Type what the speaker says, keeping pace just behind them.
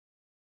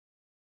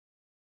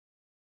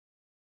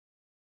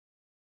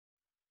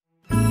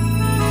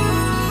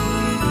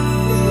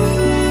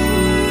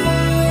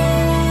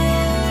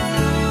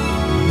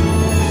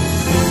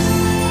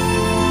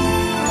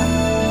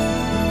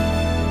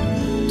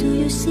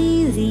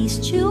see these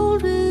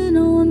children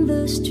on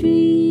the streets?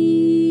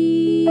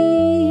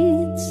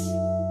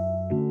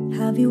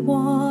 Have you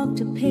walked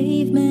the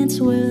pavements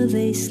where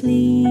they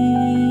sleep?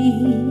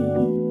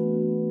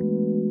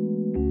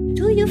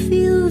 Do you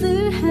feel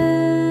their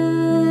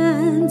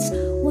hands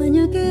when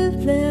you give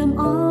them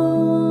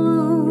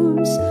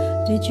arms?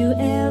 Did you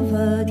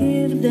ever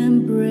give them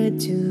bread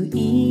to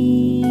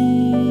eat?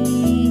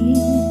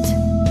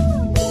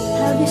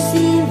 Have you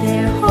seen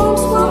their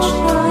homes washed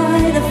by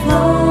the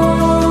floods,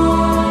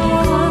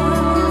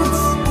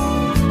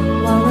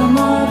 while the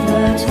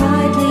mother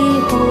tightly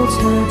holds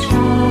her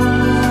child?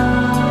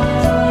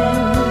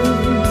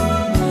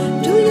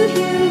 Do you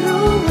hear the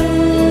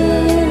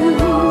wind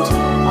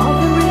of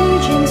the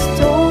raging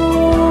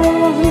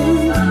storm?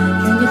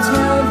 Can you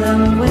tell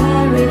them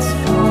where it's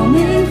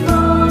coming from?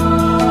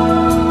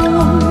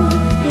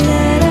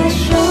 Let us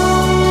show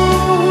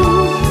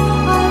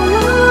our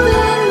love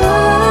and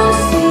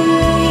mercy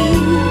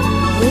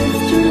with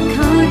true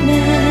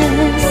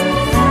kindness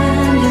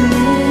and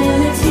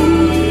humility.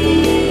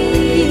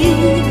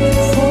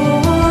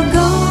 For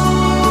God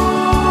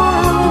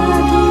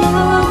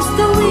loves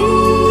the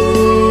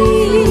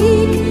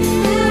weak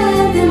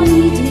and the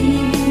needy,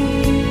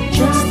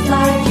 just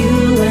like you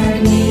and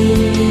me.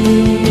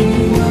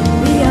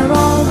 We are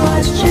all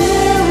God's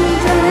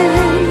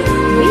children,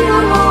 we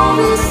are all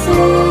the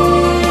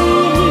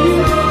same.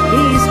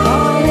 He's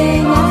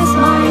calling us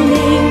by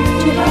name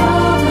to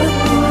help the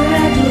poor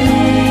and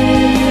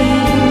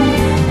lame,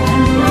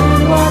 and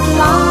learn what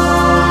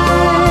life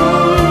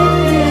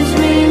is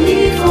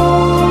really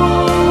for.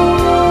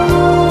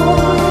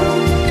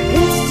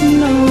 It's to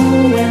know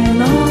and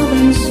love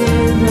and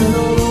serve the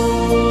Lord.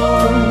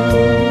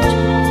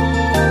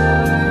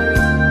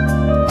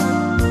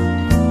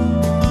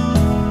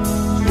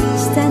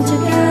 Stand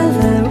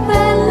together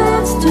and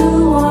let's do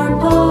our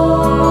part.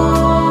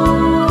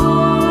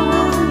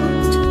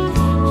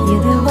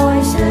 Hear their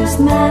voices,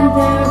 mend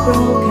their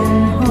broken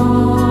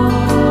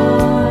hearts.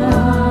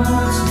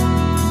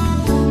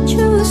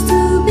 Choose to